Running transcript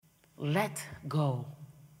let go.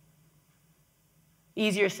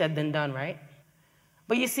 Easier said than done, right?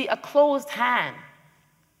 But you see, a closed hand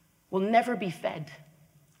will never be fed.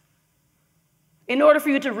 In order for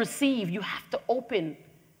you to receive, you have to open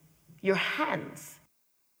your hands.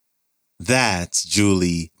 That's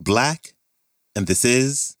Julie Black, and this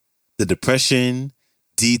is the Depression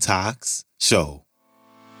Detox Show.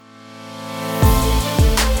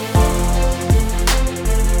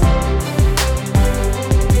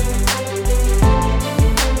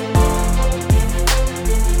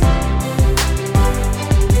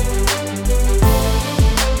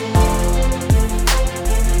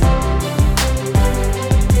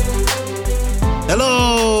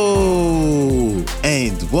 Hello,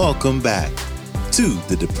 and welcome back to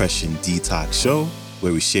the Depression Detox Show,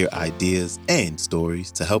 where we share ideas and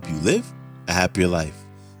stories to help you live a happier life.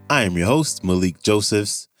 I am your host, Malik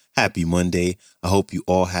Josephs. Happy Monday. I hope you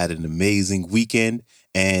all had an amazing weekend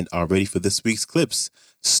and are ready for this week's clips,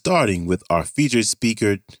 starting with our featured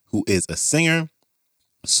speaker, who is a singer,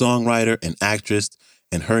 songwriter, and actress,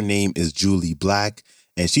 and her name is Julie Black,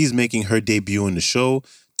 and she's making her debut on the show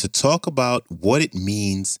to talk about what it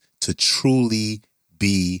means to truly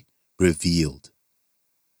be revealed.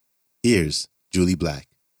 Here's Julie Black.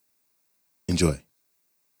 Enjoy.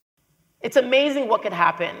 It's amazing what could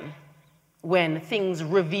happen when things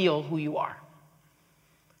reveal who you are.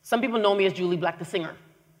 Some people know me as Julie Black, the singer.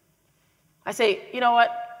 I say, you know what?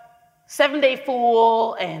 7 Day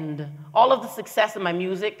Fool and all of the success of my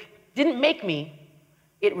music didn't make me,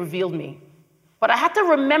 it revealed me. But I had to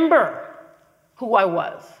remember who I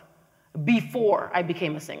was before I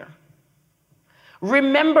became a singer.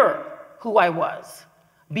 Remember who I was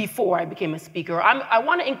before I became a speaker. I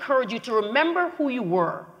want to encourage you to remember who you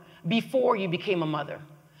were before you became a mother,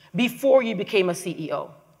 before you became a CEO,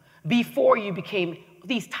 before you became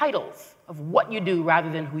these titles of what you do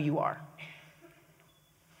rather than who you are.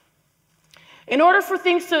 In order for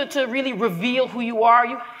things to really reveal who you are,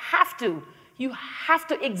 you have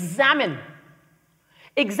to examine.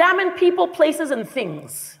 Examine people, places, and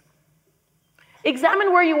things.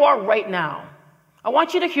 Examine where you are right now. I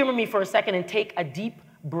want you to humor me for a second and take a deep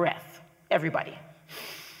breath, everybody.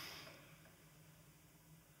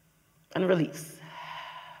 And release.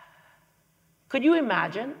 Could you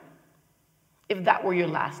imagine if that were your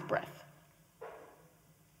last breath?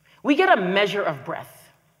 We get a measure of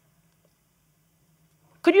breath.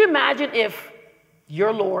 Could you imagine if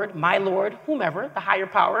your Lord, my Lord, whomever, the higher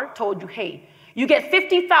power, told you, hey, you get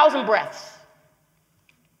 50,000 breaths?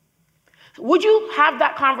 Would you have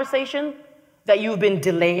that conversation that you've been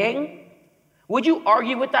delaying? Would you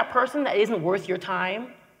argue with that person that isn't worth your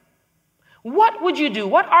time? What would you do?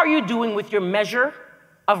 What are you doing with your measure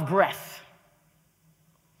of breath?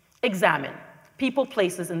 Examine people,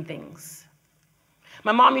 places, and things.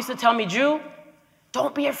 My mom used to tell me, Drew,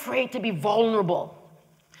 don't be afraid to be vulnerable.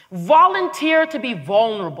 Volunteer to be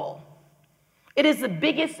vulnerable. It is the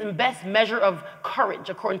biggest and best measure of courage,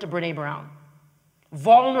 according to Brené Brown.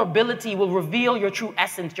 Vulnerability will reveal your true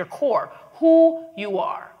essence, your core, who you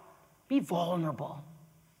are. Be vulnerable.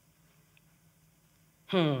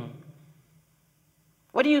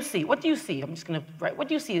 What do you see? What do you see? I'm just going to write. What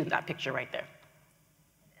do you see in that picture right there?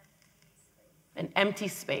 An empty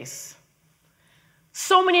space.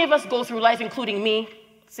 So many of us go through life, including me.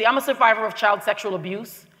 See, I'm a survivor of child sexual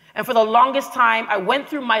abuse. And for the longest time, I went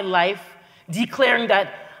through my life declaring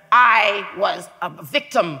that I was a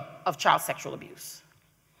victim of child sexual abuse.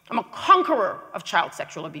 I'm a conqueror of child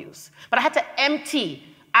sexual abuse. But I had to empty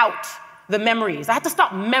out the memories. I had to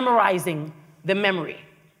stop memorizing the memory.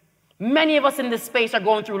 Many of us in this space are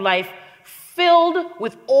going through life filled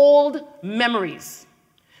with old memories,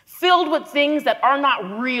 filled with things that are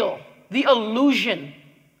not real, the illusion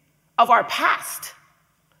of our past.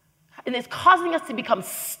 And it's causing us to become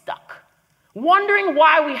stuck, wondering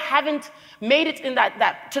why we haven't made it in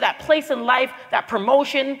to that place in life, that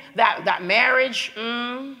promotion, that marriage.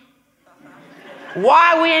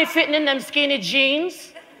 Why we ain't fitting in them skinny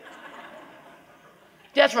jeans.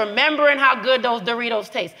 Just remembering how good those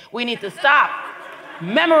Doritos taste. We need to stop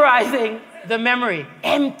memorizing the memory.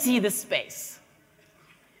 Empty the space.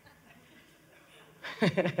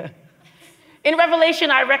 In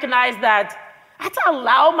Revelation, I recognized that I had to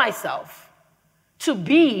allow myself to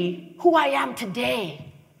be who I am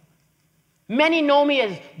today. Many know me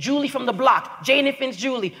as Julie from the block, Jane Iffin's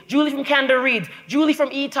Julie, Julie from Candor Reads, Julie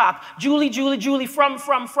from E-Talk, Julie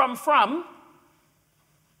from.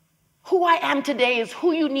 Who I am today is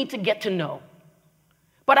who you need to get to know.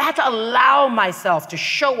 But I had to allow myself to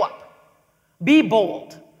show up, be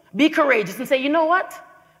bold, be courageous, and say, you know what?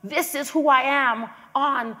 This is who I am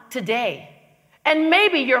on today. And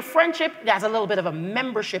maybe your friendship has a little bit of a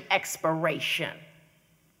membership expiration.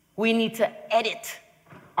 We need to edit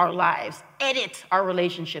our lives, edit our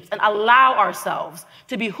relationships, and allow ourselves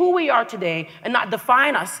to be who we are today and not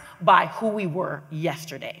define us by who we were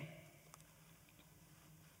yesterday.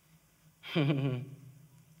 The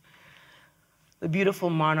beautiful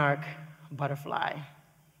monarch butterfly.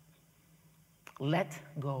 Let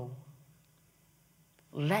go.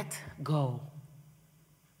 Let go.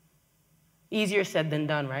 Easier said than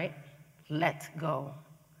done, right? Let go.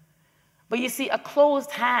 But you see, a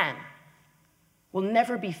closed hand will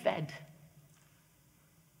never be fed.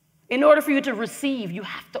 In order for you to receive, you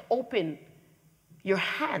have to open your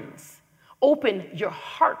hands, open your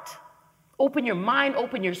heart, open your mind,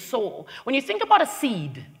 open your soul. When you think about a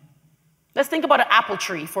seed, let's think about an apple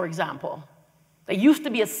tree, for example. There used to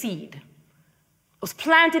be a seed. It was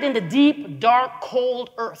planted in the deep, dark, cold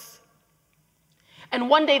earth. And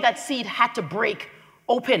one day that seed had to break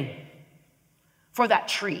open for that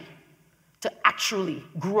tree to actually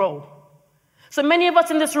grow. So many of us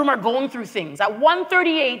in this room are going through things. At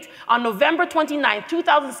 1:38 on November 29,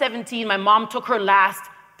 2017, my mom took her last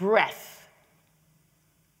breath.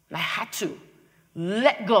 And I had to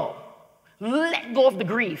let go of the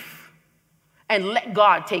grief, and let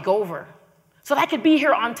God take over so that I could be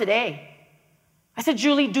here on today. I said,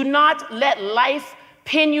 Julie, do not let life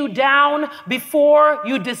pin you down before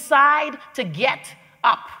you decide to get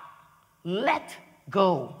up. Let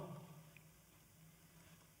go.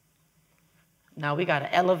 Now we got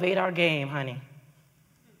to elevate our game, honey.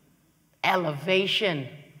 Elevation.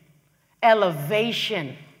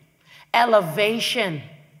 Elevation. Elevation.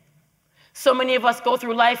 So many of us go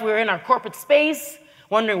through life, we're in our corporate space,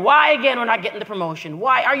 wondering why again we're not getting the promotion.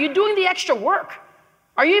 Why? Are you doing the extra work?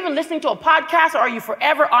 Are you even listening to a podcast, or are you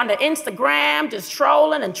forever on the Instagram just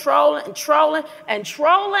trolling and trolling and trolling and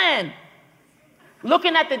trolling?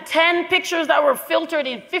 Looking at the 10 pictures that were filtered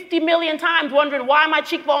in 50 million times, wondering why my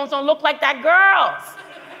cheekbones don't look like that girl's.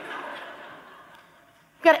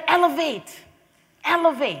 You gotta elevate,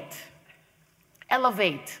 elevate,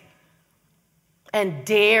 elevate, and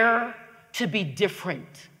dare to be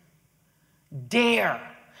different. Dare,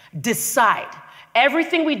 decide.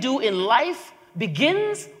 Everything we do in life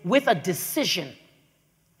begins with a decision.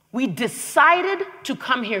 We decided to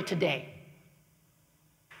come here today.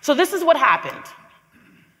 So this is what happened.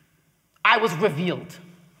 I was revealed.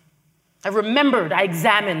 I remembered, I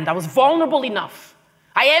examined, I was vulnerable enough.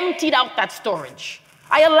 I emptied out that storage.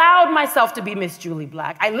 I allowed myself to be Miss Julie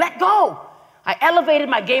Black. I let go. I elevated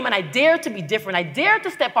my game, and I dared to be different. I dared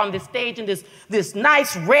to step on this stage in this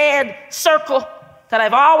nice red circle that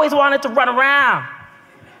I've always wanted to run around.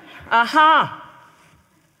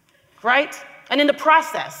 Right? And in the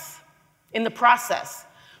process,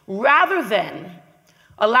 rather than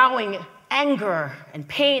allowing anger and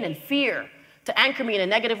pain and fear to anchor me in a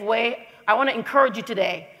negative way, I want to encourage you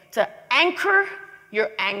today to anchor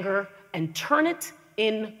your anger and turn it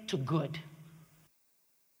into good.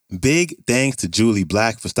 Big thanks to Julie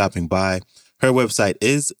Black for stopping by. Her website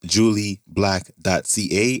is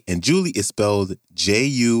julieblack.ca, and Julie is spelled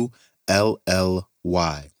Jully.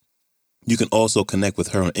 You can also connect with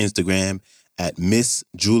her on Instagram at Miss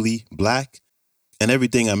Julie Black. And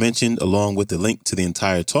everything I mentioned, along with the link to the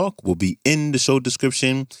entire talk, will be in the show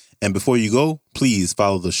description. And before you go, please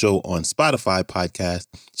follow the show on Spotify podcast,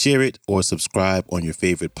 share it, or subscribe on your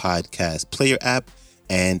favorite podcast player app.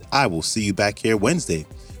 And I will see you back here Wednesday,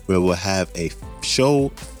 where we'll have a show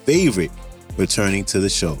favorite returning to the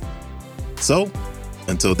show. So,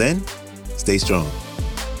 until then, stay strong.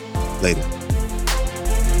 Later.